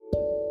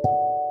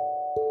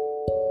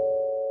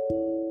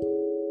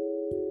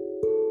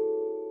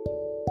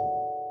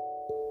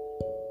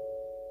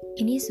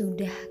Ini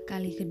sudah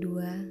kali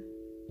kedua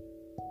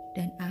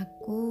dan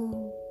aku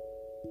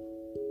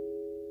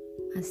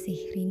masih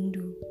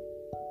rindu.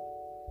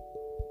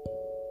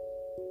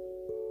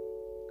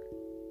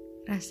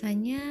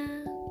 Rasanya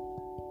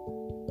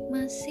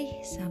masih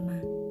sama.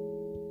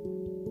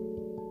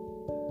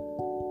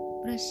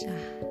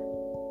 Resah.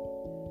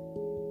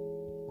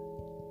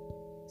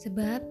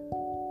 Sebab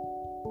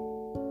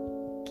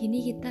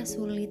kini kita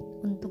sulit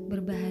untuk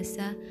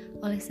berbahasa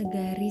oleh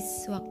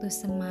segaris waktu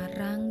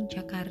Semarang,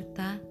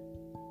 Jakarta,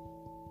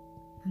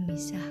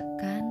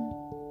 memisahkan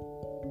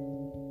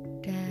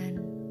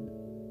dan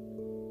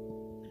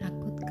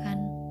menakutkan.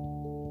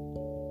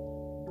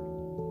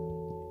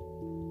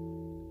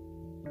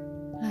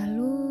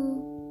 Lalu,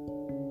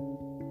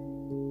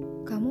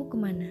 kamu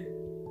kemana?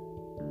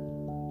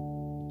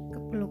 Ke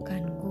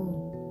pelukanku.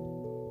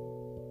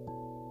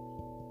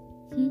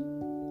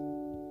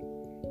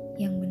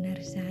 Yang benar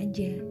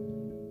saja,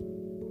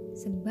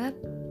 sebab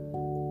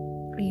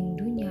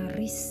rindu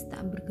nyaris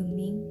tak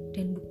bergeming,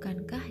 dan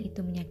bukankah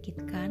itu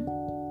menyakitkan?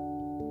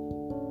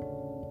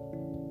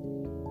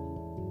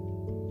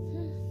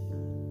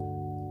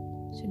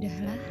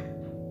 Sudahlah,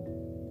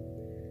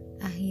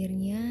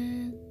 akhirnya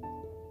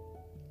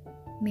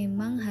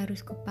memang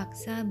harus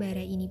kupaksa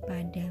bara ini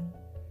padam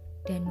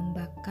dan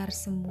membakar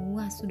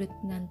semua sudut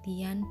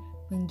penantian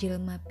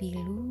menjelma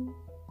pilu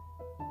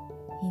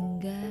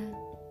hingga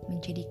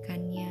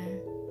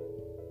menjadikannya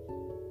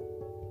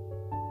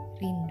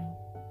rindu.